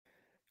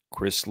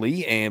Chris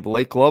Lee and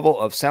Blake Lovell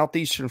of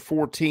Southeastern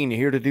 14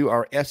 here to do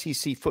our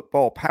SEC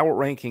football power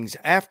rankings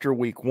after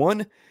week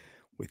one.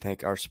 We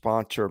thank our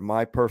sponsor,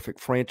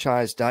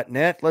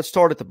 MyPerfectFranchise.net. Let's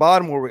start at the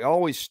bottom where we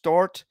always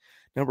start.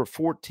 Number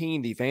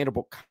 14, the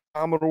Vanderbilt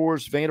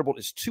Commodores. Vanderbilt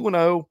is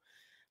 2-0,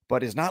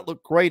 but has not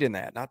looked great in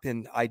that. Not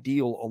been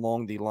ideal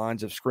along the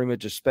lines of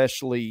scrimmage,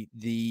 especially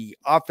the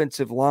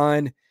offensive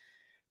line.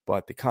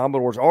 But the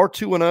Commodores are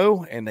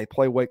 2-0, and they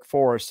play Wake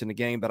Forest in a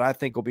game that I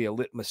think will be a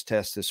litmus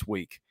test this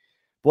week.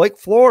 Blake,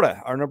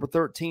 Florida, our number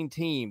 13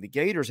 team. The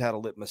Gators had a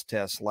litmus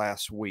test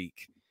last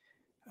week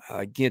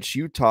against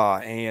Utah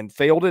and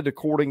failed it,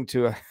 according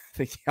to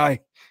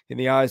in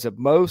the eyes of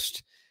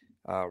most.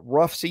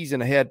 Rough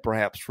season ahead,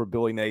 perhaps, for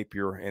Billy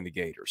Napier and the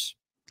Gators.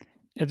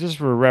 Yeah, just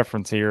for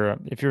reference here,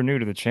 if you're new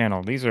to the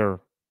channel, these are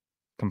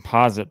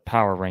composite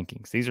power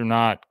rankings. These are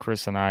not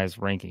Chris and I's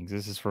rankings.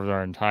 This is for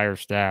our entire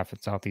staff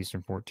at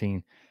Southeastern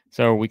 14.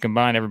 So we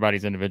combine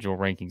everybody's individual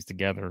rankings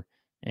together,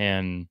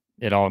 and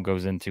it all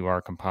goes into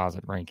our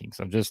composite ranking.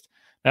 So just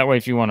that way,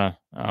 if you want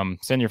to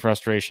send your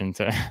frustration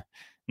to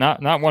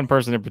not one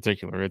person in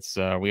particular, it's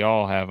we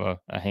all have a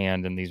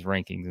hand in these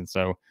rankings. And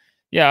so,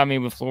 yeah, I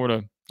mean, with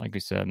Florida, like we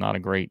said, not a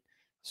great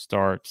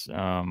start.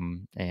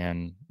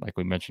 And like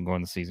we mentioned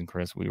going the season,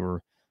 Chris, we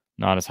were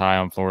not as high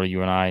on Florida,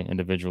 you and I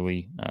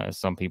individually, as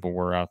some people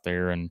were out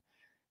there, and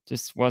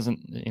just wasn't,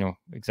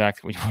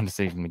 exactly what you wanted to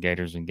see from the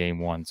Gators in game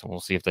one. So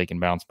we'll see if they can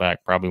bounce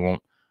back. Probably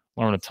won't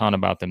learn a ton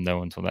about them,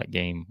 though, until that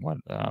game,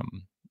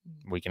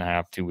 week and a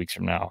half, 2 weeks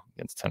from now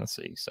against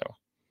Tennessee. So,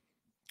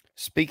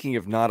 speaking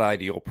of not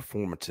ideal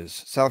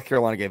performances, South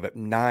Carolina gave up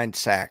 9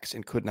 sacks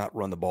and could not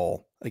run the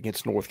ball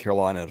against North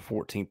Carolina at a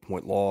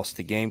 14-point loss.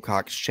 The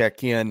Gamecocks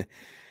check in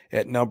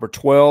at number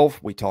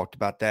 12. We talked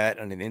about that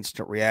and an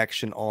instant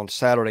reaction on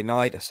Saturday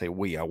night. I say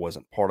I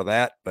wasn't part of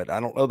that, but I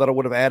don't know that I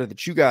would have added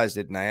that you guys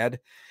didn't add.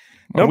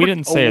 Well, we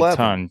didn't say 11. A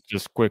ton,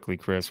 just quickly,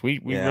 Chris. We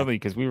really,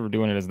 because we were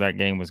doing it as that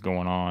game was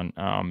going on.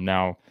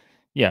 Now,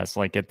 yes,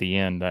 like at the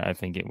end, I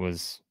think it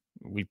was,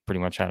 we pretty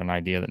much had an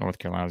idea that North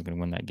Carolina was going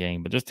to win that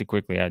game. But just to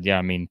quickly add,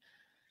 I mean,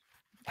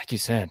 like you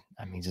said,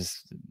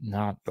 just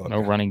no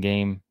running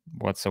game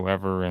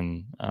whatsoever.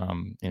 And,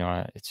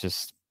 it's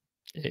just,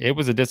 it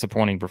was a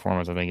disappointing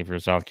performance, I think, if you're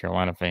a South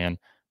Carolina fan.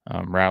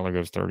 Rattler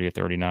goes 30 of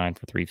 39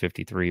 for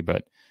 353.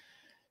 But,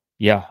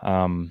 yeah,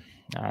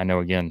 I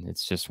know, again,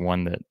 it's just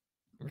one that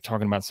we're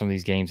talking about some of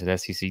these games that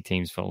SEC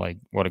teams felt like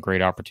what a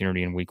great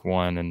opportunity in week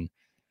one and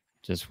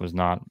just was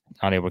not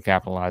able to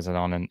capitalize it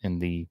on in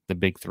the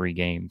big 3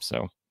 games.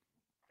 So,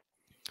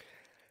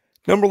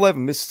 number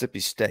 11,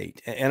 Mississippi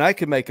State. And I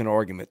could make an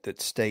argument that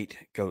State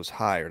goes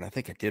higher, and I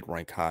think I did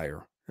rank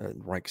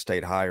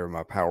State higher in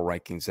my power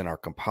rankings than our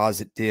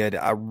composite did.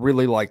 I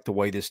really like the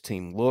way this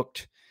team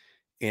looked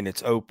in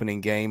its opening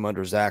game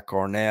under Zach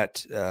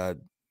Arnett.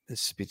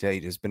 Mississippi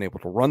State has been able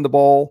to run the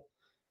ball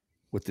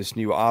with this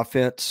new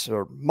offense,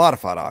 or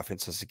modified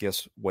offense, is I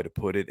guess way to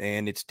put it.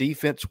 And its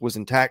defense was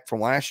intact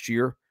from last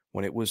year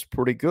when it was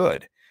pretty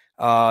good.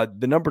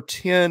 The number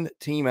 10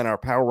 team in our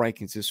power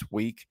rankings this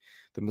week,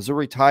 the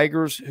Missouri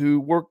Tigers, who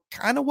were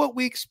kind of what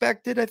we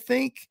expected, I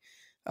think.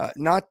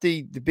 Not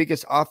the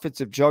biggest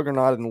offensive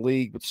juggernaut in the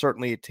league, but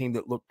certainly a team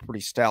that looked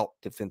pretty stout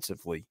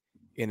defensively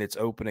in its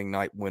opening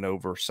night win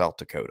over South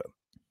Dakota.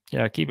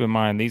 Yeah, keep in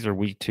mind, these are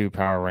week 2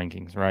 power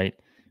rankings, right?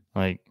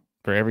 Like,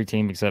 for every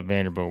team except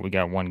Vanderbilt, we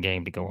got one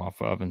game to go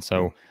off of. And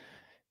so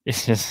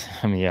it's just,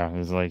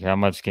 it's like, how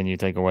much can you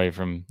take away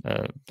from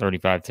a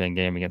 35-10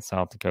 game against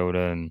South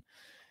Dakota? And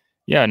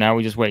yeah, now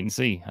we just wait and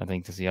see, I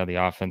think, to see how the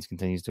offense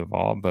continues to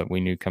evolve. But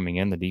we knew coming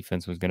in the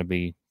defense was going to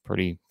be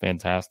pretty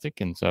fantastic.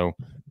 And so,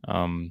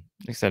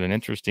 like I said, an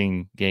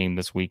interesting game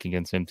this week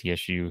against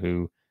MTSU,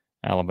 who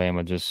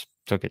Alabama just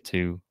took it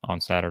to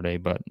on Saturday.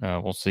 But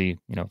we'll see,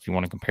 if you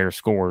want to compare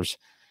scores,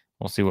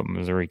 we'll see what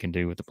Missouri can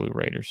do with the Blue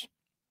Raiders.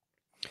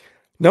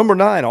 Number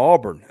 9,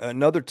 Auburn,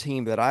 another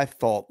team that I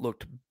thought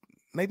looked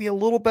maybe a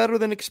little better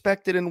than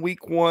expected in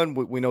week one.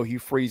 We know Hugh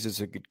Freeze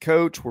is a good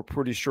coach. We're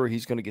pretty sure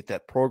he's going to get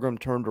that program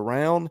turned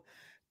around.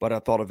 But I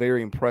thought a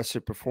very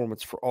impressive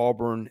performance for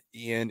Auburn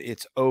in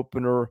its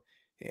opener.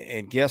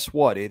 And guess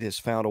what? It has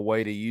found a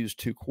way to use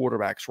 2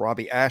 quarterbacks.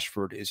 Robbie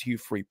Ashford is Hugh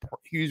Freeze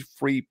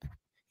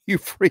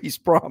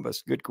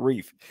promise. Good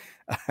grief.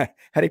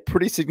 Had a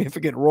pretty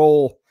significant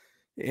role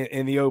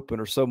in the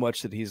opener, so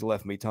much that he's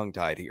left me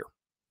tongue-tied here.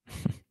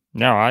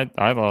 No, I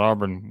thought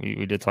Auburn,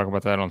 we did talk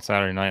about that on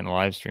Saturday night in the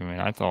live stream.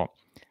 I thought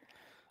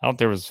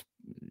there was,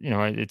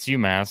 it's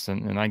UMass,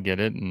 and I get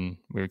it. And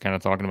we were kind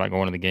of talking about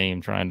going to the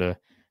game, trying to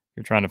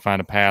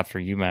find a path for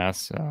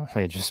UMass.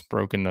 They had just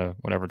broken the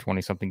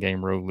 20-something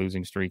game road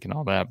losing streak and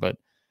all that. But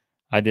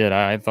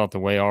I thought the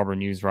way Auburn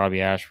used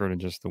Robbie Ashford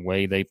and just the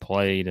way they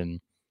played,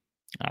 and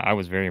I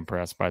was very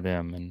impressed by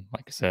them. And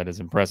like I said, as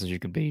impressed as you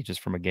could be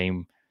just from a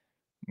game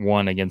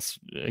one against,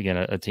 again,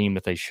 a team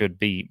that they should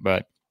beat.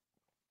 But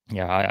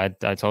yeah,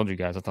 I told you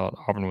guys, I thought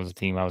Auburn was a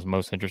team I was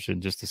most interested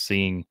in just to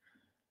seeing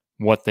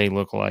what they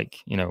look like,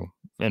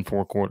 in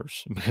 4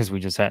 quarters, because we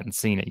just hadn't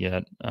seen it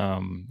yet,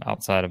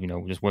 outside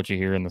of, just what you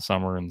hear in the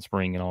summer and the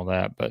spring and all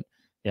that. But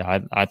yeah,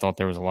 I thought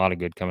there was a lot of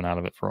good coming out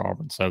of it for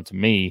Auburn. So to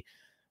me,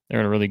 they're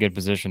in a really good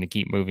position to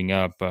keep moving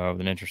up with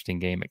an interesting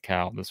game at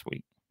Cal this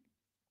week.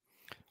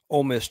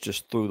 Ole Miss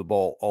just threw the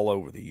ball all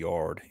over the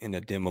yard in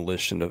a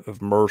demolition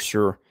of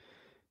Mercer.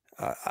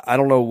 I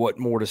don't know what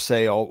more to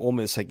say. Ole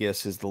Miss, I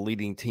guess, is the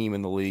leading team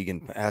in the league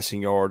in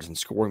passing yards and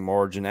scoring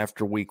margin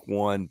after week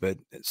one, but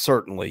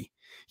certainly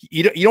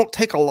you don't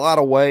take a lot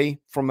away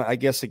from, I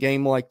guess, a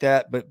game like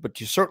that, but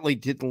you certainly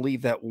didn't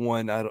leave that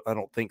one, I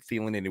don't think,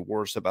 feeling any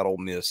worse about Ole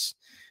Miss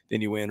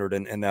than you entered,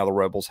 and now the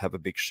Rebels have a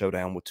big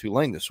showdown with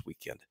Tulane this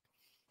weekend.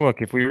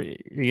 Look, if we're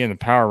in the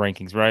power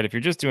rankings, right? If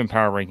you're just doing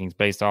power rankings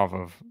based off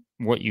of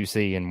what you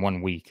see in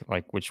 1 week,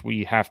 like which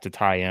we have to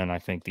tie in, I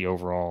think the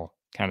overall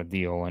kind of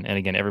deal. And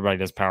again, everybody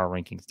does power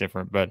rankings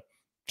different, but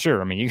sure.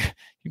 I mean,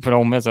 you put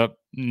Ole Miss up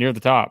near the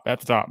top, at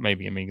the top,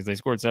 maybe. I mean, because they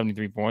scored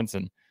 73 points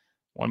and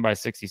won by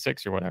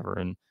 66 or whatever.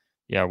 And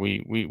yeah,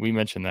 we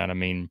mentioned that. I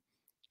mean,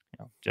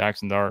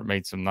 Jackson Dart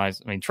made some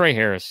nice. I mean, Trey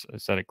Harris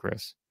said it,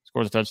 Chris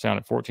scores a touchdown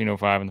at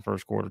 14:05 in the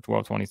first quarter,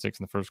 12:26 in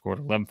the first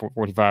quarter,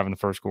 11:45 in the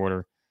first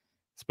quarter.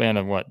 Span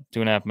of what,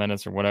 2.5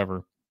 minutes or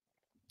whatever,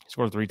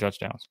 scores 3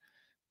 touchdowns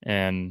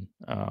and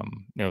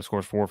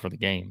scores 4 for the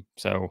game.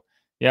 So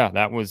yeah,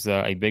 that was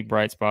a big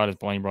bright spot, as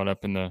Blaine brought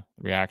up in the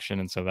reaction,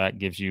 and so that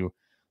gives you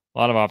a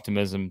lot of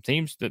optimism.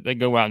 Teams that they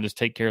go out and just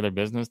take care of their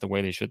business the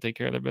way they should take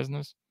care of their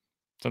business,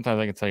 sometimes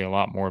I can tell you a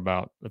lot more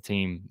about the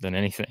team than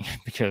anything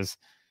because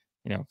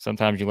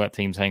sometimes you let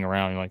teams hang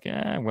around and you're like,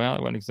 yeah, well,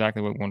 it wasn't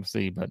exactly what we want to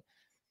see, but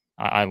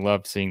I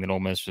loved seeing that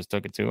Ole Miss just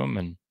took it to them,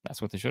 and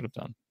that's what they should have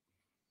done.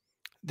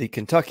 The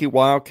Kentucky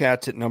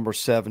Wildcats at number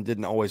 7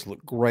 didn't always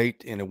look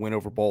great in a win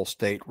over Ball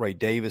State. Ray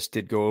Davis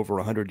did go over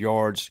 100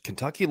 yards.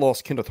 Kentucky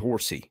lost Kenneth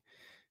Horsey.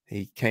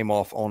 He came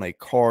off on a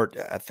cart.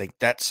 I think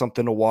that's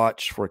something to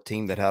watch for a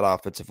team that had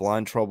offensive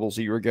line troubles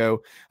a year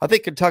ago. I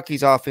think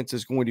Kentucky's offense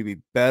is going to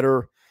be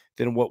better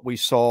than what we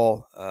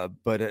saw,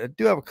 but I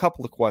do have a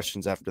couple of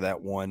questions after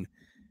that one.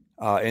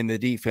 And the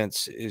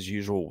defense, as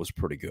usual, was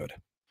pretty good.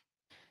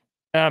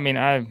 I mean,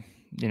 I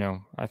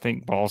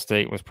think Ball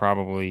State was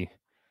probably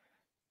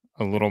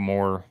a little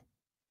more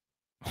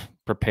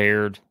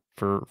prepared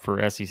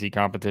for SEC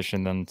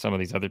competition than some of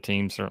these other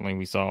teams. Certainly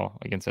we saw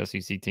against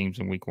SEC teams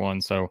in week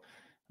 1. So,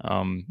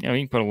 you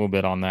can put a little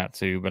bit on that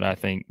too, but I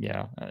think,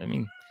 yeah, I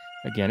mean,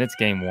 again, it's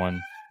game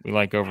 1. We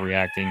like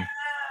overreacting,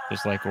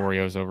 just like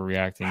Oreos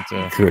overreacting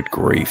to good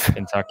grief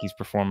Kentucky's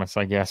performance,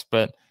 I guess.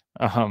 But,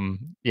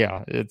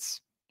 yeah,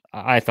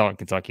 I thought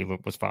Kentucky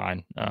was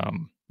fine.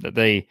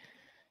 That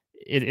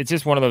it's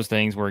just one of those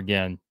things where,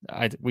 again,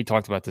 we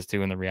talked about this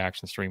too in the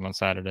reaction stream on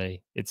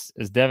Saturday. It's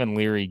as Devin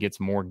Leary gets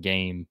more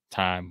game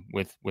time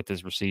with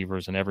his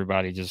receivers and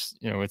everybody just,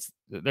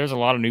 there's a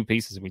lot of new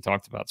pieces we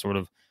talked about, sort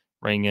of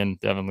bringing in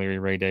Devin Leary,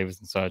 Ray Davis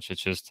and such.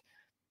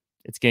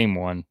 It's game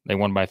 1. They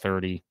won by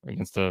 30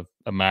 against a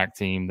MAC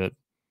team that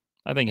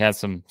I think has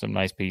some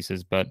nice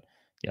pieces, but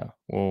yeah,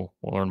 we'll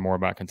learn more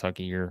about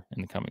Kentucky here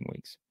in the coming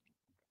weeks.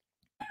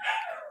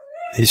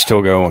 He's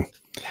still going.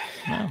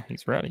 No,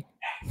 he's ready.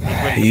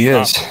 He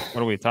is.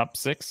 What are we, top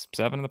 6,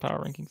 7 in the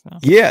power rankings now?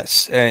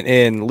 Yes,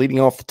 and leading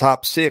off the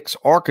top 6,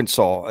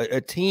 Arkansas,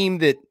 a team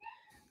that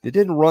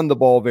didn't run the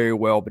ball very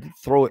well, but did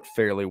throw it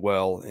fairly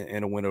well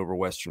in a win over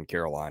Western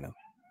Carolina.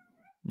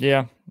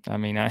 Yeah, I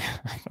mean, I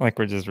like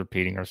we're just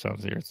repeating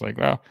ourselves here. It's like,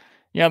 well,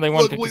 yeah, they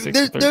won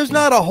 56. There's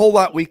not a whole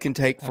lot we can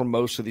take from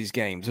most of these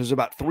games. There's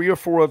about 3 or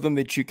 4 of them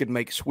that you could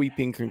make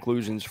sweeping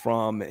conclusions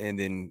from, and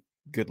then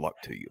good luck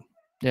to you.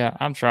 Yeah,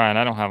 I'm trying.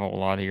 I don't have a whole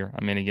lot here.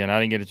 I mean, again, I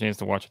didn't get a chance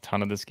to watch a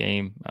ton of this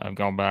game. I've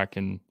gone back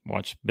and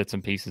watched bits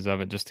and pieces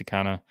of it just to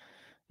kind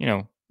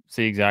of,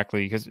 see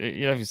exactly, because, like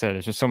you said,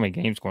 there's just so many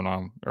games going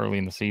on early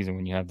in the season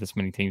when you have this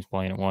many teams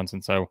playing at once.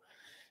 And so,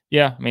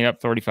 yeah, I mean,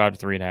 up 35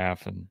 to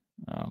 3.5. And,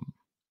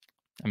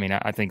 I mean,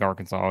 I think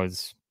Arkansas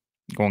is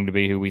going to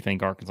be who we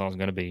think Arkansas is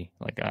going to be.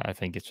 Like, I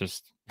think it's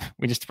just,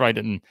 we just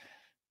probably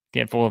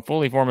can't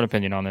fully form an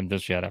opinion on them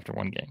just yet after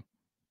one game.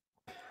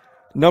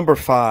 Number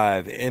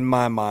 5, in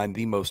my mind,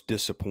 the most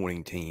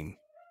disappointing team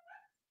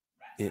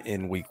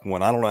in week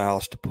 1. I don't know how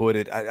else to put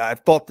it. I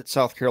thought that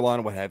South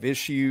Carolina would have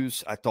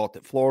issues. I thought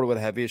that Florida would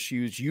have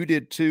issues. You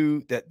did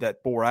too,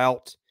 that bore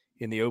out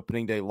in the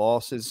opening day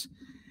losses.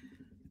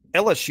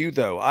 LSU,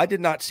 though, I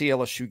did not see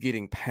LSU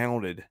getting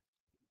pounded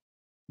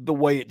the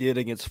way it did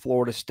against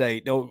Florida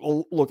State.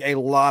 No, look, a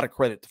lot of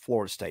credit to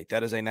Florida State.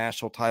 That is a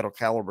national title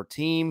caliber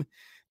team.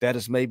 That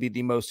is maybe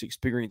the most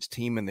experienced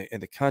team in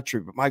the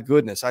country. But my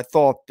goodness, I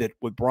thought that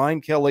with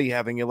Brian Kelly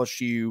having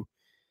LSU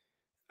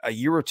a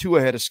year or two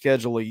ahead of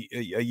schedule a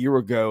year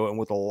ago, and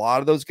with a lot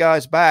of those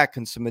guys back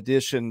and some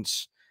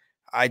additions,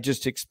 I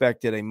just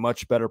expected a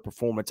much better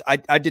performance.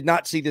 I did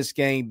not see this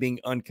game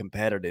being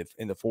uncompetitive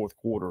in the fourth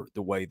quarter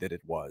the way that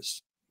it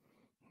was.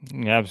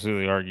 You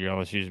absolutely argue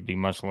LSU should be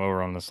much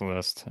lower on this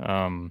list.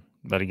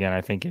 But again,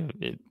 I think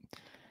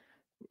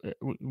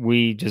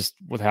we just,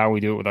 with how we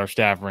do it with our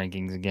staff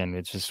rankings, again,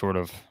 it's just sort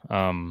of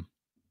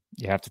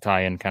you have to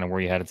tie in kind of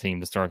where you had a team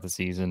to start the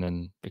season,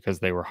 and because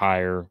they were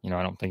higher, I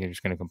don't think they're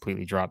just going to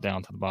completely drop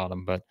down to the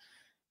bottom. But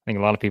think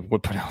a lot of people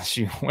would put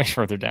LSU way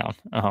further down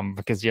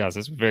because, yes,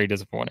 it's very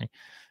disappointing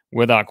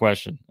without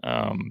question.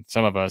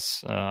 Some of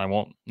us, I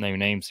won't name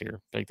names here,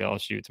 picked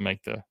LSU to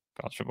make the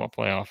college football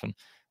playoff.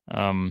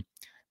 And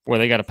boy,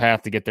 they got a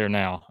path to get there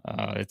now.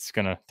 It's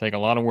going to take a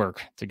lot of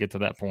work to get to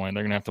that point.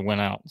 They're going to have to win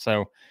out.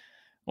 So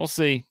we'll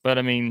see. But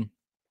I mean,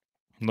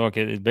 look,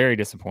 it's very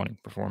disappointing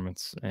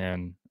performance.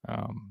 And,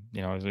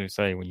 as I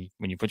say, when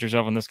you put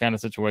yourself in this kind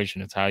of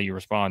situation, it's how you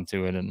respond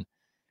to it. And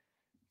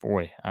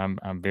boy,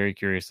 I'm very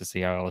curious to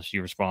see how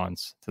LSU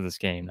responds to this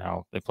game.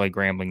 Now they play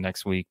Grambling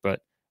next week,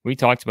 but we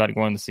talked about it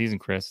going into the season,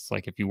 Chris. It's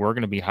like if you were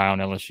going to be high on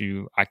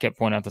LSU, I kept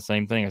pointing out the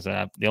same thing. I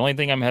said the only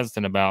thing I'm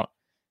hesitant about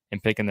in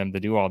picking them to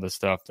do all this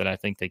stuff that I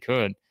think they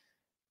could.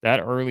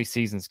 That early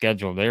season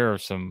schedule, there are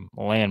some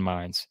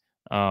landmines.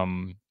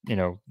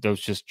 Those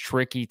just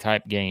tricky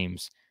type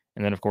games,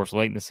 and then of course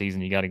late in the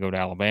season you got to go to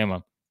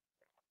Alabama.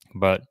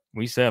 But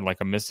we said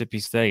like a Mississippi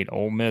State,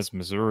 Ole Miss,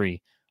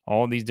 Missouri,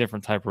 all these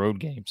different type road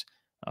games.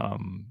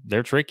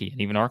 They're tricky, and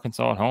even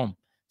Arkansas at home.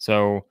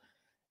 So,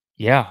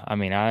 yeah, I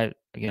mean, I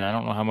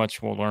don't know how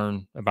much we'll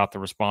learn about the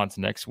response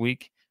next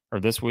week or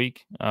this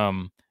week.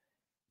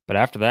 But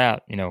after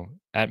that,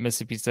 at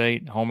Mississippi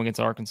State, home against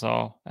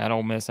Arkansas, at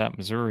Ole Miss, at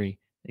Missouri,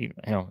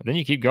 then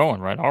you keep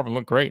going, right? Auburn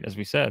looked great, as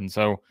we said, and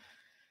so.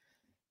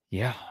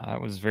 Yeah, that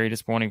was very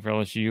disappointing for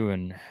LSU,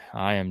 and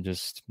I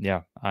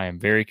am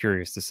very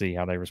curious to see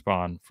how they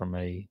respond from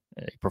a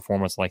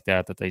performance like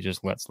that they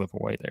just let slip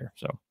away there.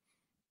 So,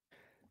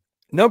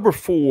 number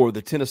 4,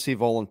 the Tennessee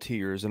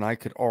Volunteers, and I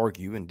could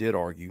argue and did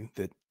argue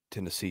that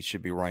Tennessee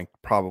should be ranked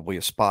probably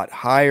a spot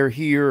higher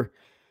here.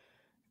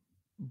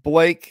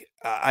 Blake,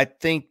 I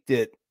think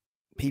that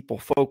people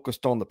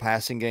focused on the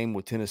passing game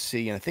with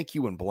Tennessee, and I think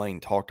you and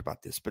Blaine talked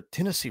about this, but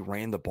Tennessee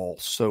ran the ball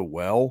so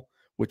well,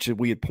 which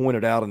we had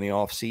pointed out in the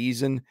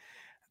offseason.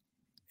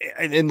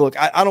 And look,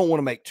 I don't want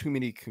to make too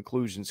many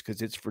conclusions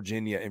because it's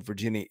Virginia, and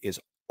Virginia is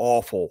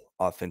awful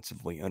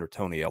offensively under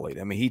Tony Elliott.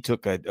 I mean, he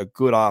took a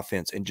good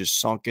offense and just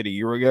sunk it a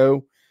year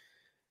ago.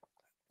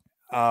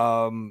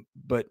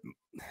 But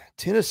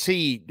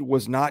Tennessee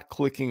was not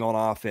clicking on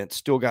offense,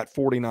 still got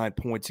 49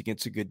 points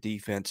against a good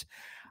defense.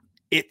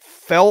 It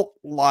felt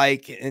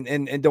like,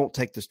 and don't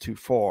take this too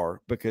far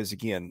because,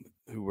 again,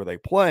 who were they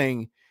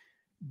playing?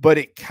 But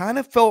it kind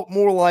of felt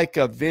more like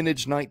a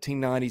vintage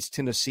 1990s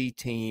Tennessee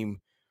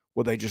team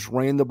where they just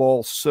ran the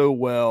ball so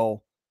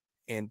well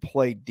and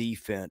played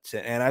defense.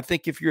 And I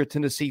think if you're a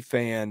Tennessee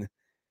fan,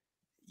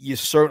 you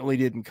certainly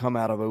didn't come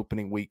out of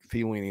opening week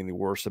feeling any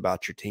worse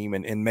about your team.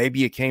 And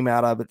maybe you came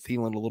out of it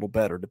feeling a little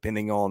better,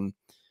 depending on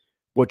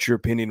what your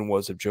opinion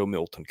was of Joe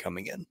Milton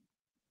coming in.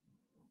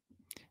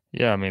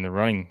 Yeah, I mean, the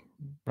running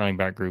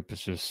back group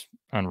is just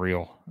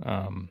unreal.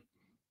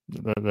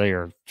 They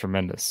are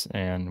tremendous.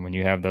 And when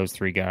you have those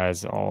three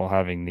guys all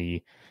having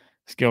the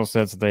skill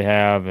sets that they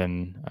have,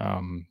 and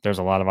there's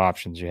a lot of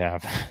options you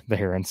have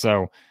there. And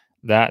so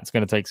that's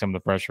going to take some of the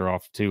pressure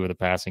off, too, of the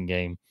passing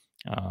game,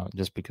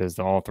 just because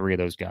all three of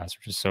those guys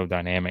are just so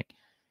dynamic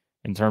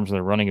in terms of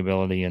their running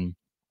ability. And,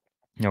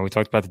 we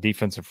talked about the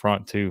defensive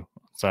front, too,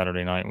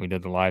 Saturday night. We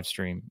did the live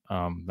stream.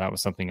 That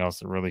was something else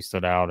that really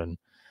stood out. And,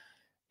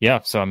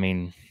 yeah, so, I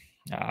mean,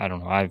 I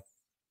don't know. I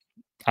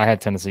had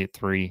Tennessee at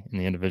 3 in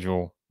the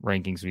individual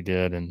rankings we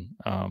did. And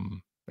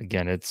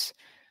again,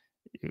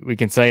 we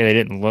can say they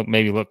didn't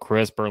look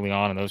crisp early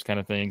on and those kind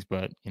of things,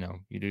 but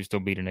you do still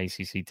beat an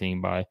ACC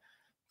team by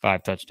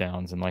 5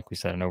 touchdowns. And like we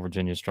said, I know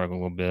Virginia struggled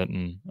a little bit,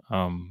 and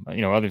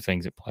other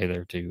things at play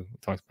there too. We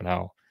talked about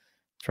how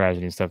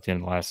tragedy and stuff at the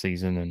end of last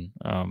season,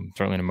 and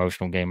certainly an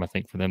emotional game, I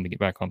think, for them to get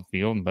back on the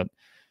field. But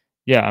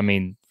yeah, I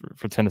mean,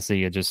 for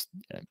Tennessee,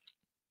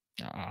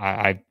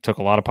 I took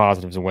a lot of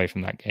positives away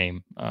from that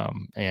game.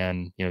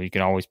 And you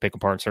can always pick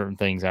apart certain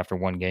things after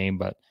one game,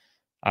 but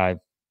I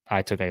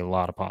took a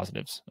lot of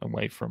positives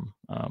away from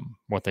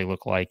what they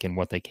look like and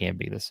what they can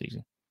be this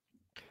season.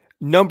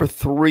 Number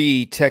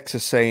 3,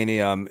 Texas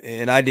A&M,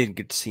 and I didn't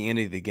get to see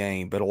any of the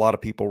game, but a lot of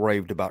people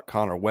raved about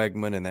Connor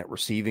Wegman and that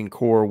receiving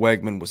core.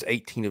 Wegman was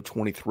 18 of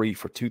 23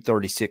 for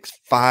 236,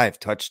 5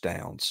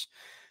 touchdowns.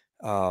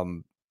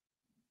 New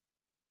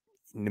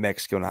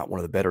Mexico, not one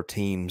of the better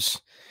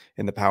teams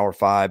in the Power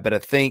 5, but I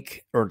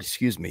think, or the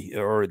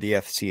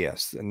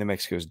FCS. New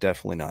Mexico is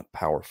definitely not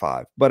Power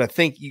 5. But I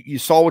think you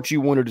saw what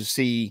you wanted to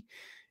see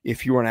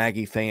if you were an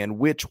Aggie fan,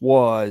 which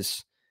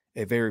was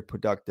a very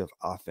productive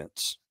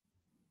offense.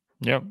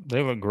 Yep,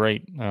 they look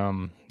great.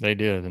 They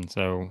did. And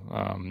so,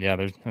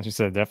 there's, as you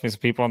said, definitely some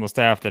people on the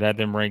staff that had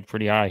them ranked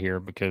pretty high here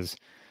because,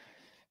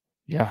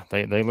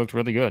 they looked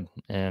really good.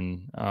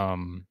 And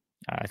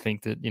I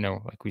think that,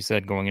 like we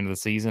said, going into the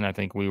season, I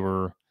think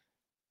a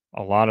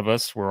lot of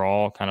us were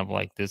all kind of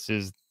like, this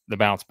is the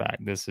bounce back.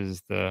 This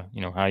is the,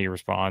 how you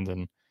respond.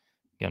 And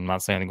again, I'm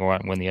not saying to go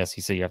out and win the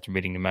SEC after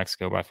beating New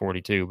Mexico by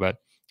 42, but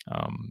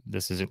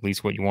this is at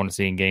least what you want to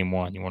see in game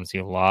 1. You want to see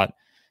a lot.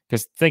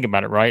 Because think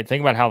about it, right?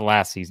 Think about how the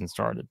last season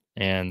started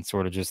and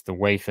sort of just the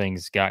way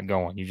things got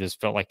going. You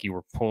just felt like you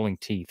were pulling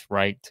teeth,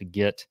 right, to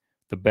get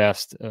the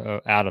best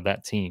out of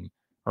that team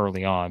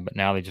early on. But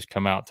now they just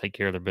come out, take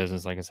care of their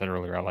business. Like I said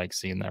earlier, I like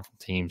seeing that from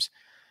teams.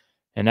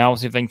 And now we'll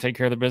see if they can take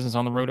care of the business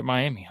on the road at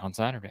Miami on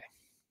Saturday.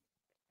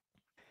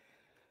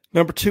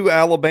 Number 2,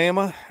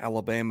 Alabama.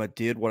 Alabama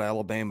did what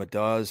Alabama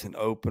does in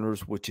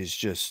openers, which is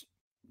just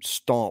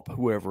stomp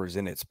whoever is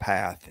in its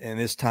path. And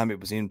this time it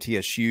was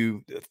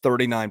MTSU. The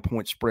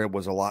 39-point spread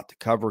was a lot to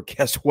cover.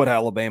 Guess what?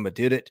 Alabama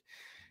did it.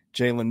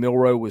 Jalen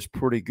Milroe was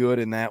pretty good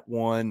in that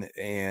one.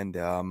 And,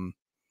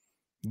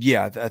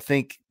 I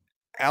think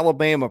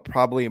Alabama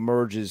probably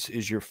emerges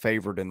as your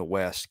favorite in the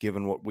West,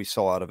 given what we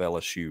saw out of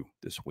LSU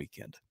this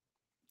weekend.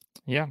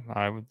 Yeah,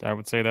 I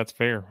would say that's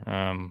fair.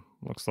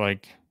 Looks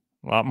like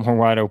a lot more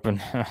wide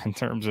open in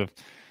terms of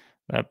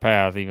that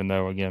path, even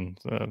though, again,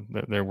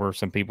 there were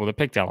some people that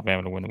picked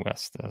Alabama to win the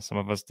West. Some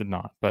of us did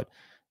not. But,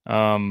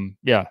 I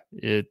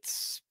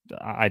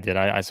did.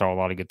 I saw a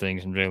lot of good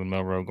things from Jalen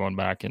Milroe going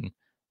back and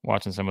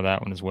watching some of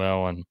that one as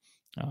well. And,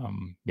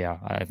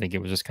 I think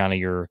it was just kind of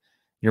your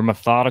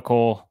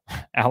methodical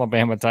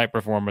Alabama-type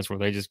performance where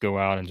they just go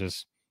out and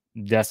just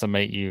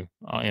decimate you,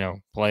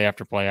 play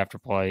after play after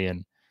play.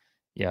 And,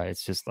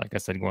 it's just like I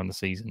said, going the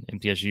season.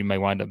 MTSU may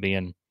wind up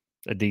being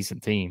a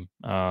decent team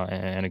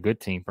and a good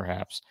team,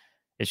 perhaps.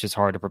 It's just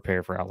hard to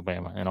prepare for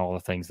Alabama and all the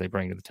things they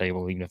bring to the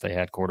table, even if they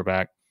had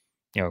quarterback,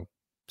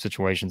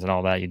 situations and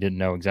all that. You didn't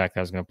know exactly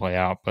how it was going to play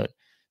out, but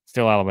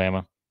still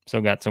Alabama.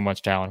 Still got so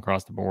much talent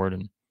across the board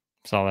and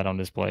saw that on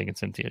display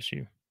against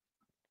MTSU.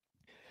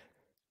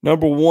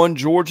 Number 1,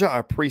 Georgia,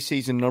 our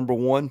preseason number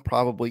 1,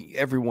 probably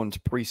everyone's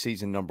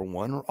preseason number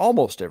 1, or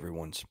almost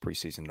everyone's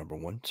preseason number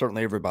 1.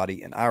 Certainly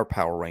everybody in our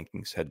power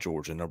rankings had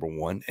Georgia number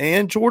 1.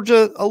 And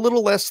Georgia, a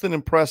little less than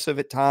impressive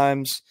at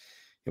times.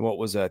 And what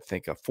was, I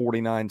think, a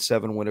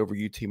 49-7 win over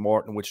UT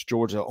Martin, which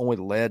Georgia only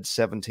led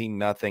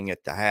 17-0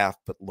 at the half.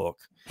 But look,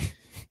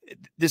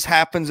 this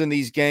happens in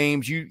these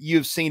games.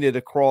 You've seen it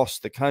across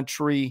the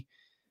country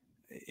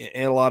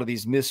in a lot of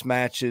these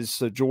mismatches.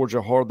 So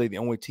Georgia hardly the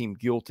only team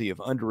guilty of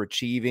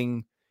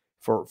underachieving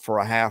for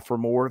a half or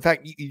more. In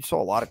fact, you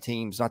saw a lot of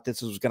teams, not that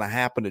this was going to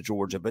happen to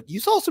Georgia, but you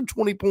saw some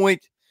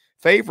 20-point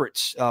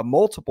favorites,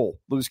 multiple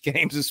lose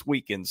games this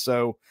weekend.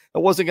 So that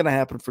wasn't going to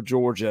happen for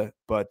Georgia.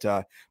 But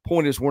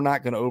point is, we're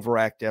not going to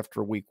overact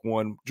after week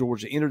 1.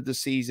 Georgia entered the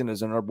season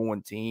as a number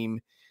 1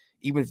 team.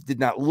 Even if it did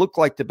not look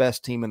like the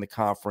best team in the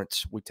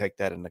conference, we take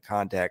that into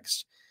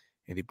context.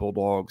 And the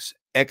Bulldogs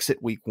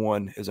exit week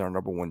 1 as our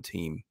number 1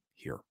 team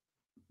here.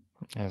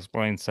 As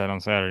Blaine said on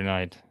Saturday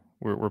night,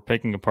 we're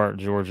picking apart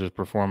Georgia's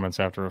performance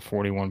after a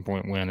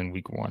 41-point win in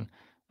week 1.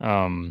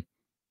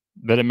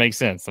 But it makes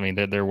sense. I mean,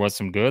 there was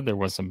some good, there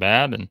was some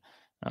bad, and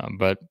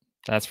but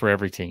that's for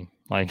every team.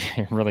 Like,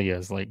 it really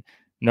is. Like,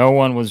 no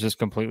one was just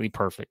completely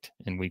perfect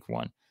in week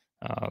 1.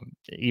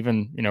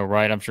 Even,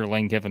 right, I'm sure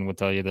Lane Kiffin would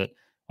tell you that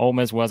Ole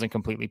Miss wasn't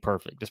completely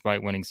perfect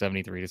despite winning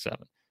 73-7.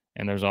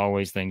 And there's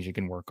always things you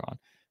can work on.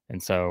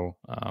 And so,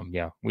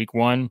 week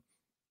 1,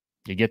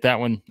 you get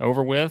that one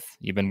over with.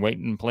 You've been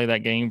waiting to play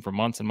that game for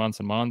months and months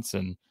and months.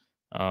 And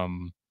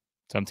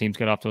some teams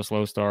get off to a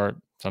slow start.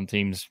 Some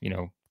teams,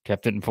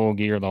 kept it in full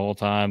gear the whole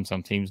time.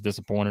 Some teams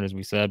disappointed, as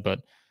we said. But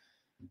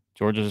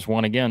Georgia just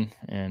won again,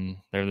 and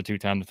they're the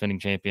 2-time defending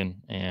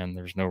champion. And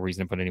there's no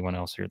reason to put anyone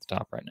else here at the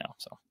top right now.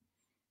 So.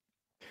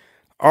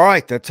 All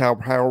right, that's our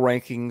power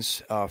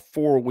rankings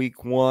for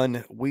week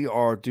 1. We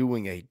are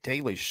doing a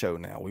daily show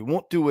now. We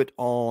won't do it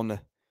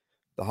on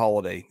the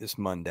holiday this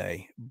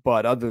Monday,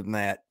 but other than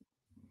that,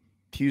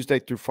 Tuesday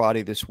through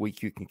Friday this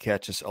week, you can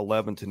catch us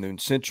 11 to noon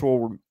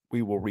Central.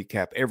 We will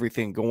recap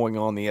everything going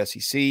on in the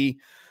SEC.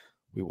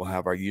 We will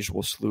have our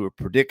usual slew of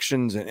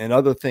predictions and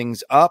other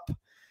things up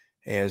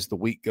as the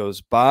week goes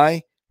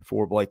by.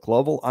 For Blake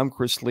Lovell, I'm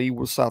Chris Lee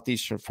with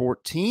Southeastern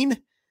 14.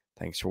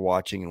 Thanks for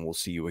watching, and we'll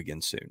see you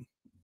again soon.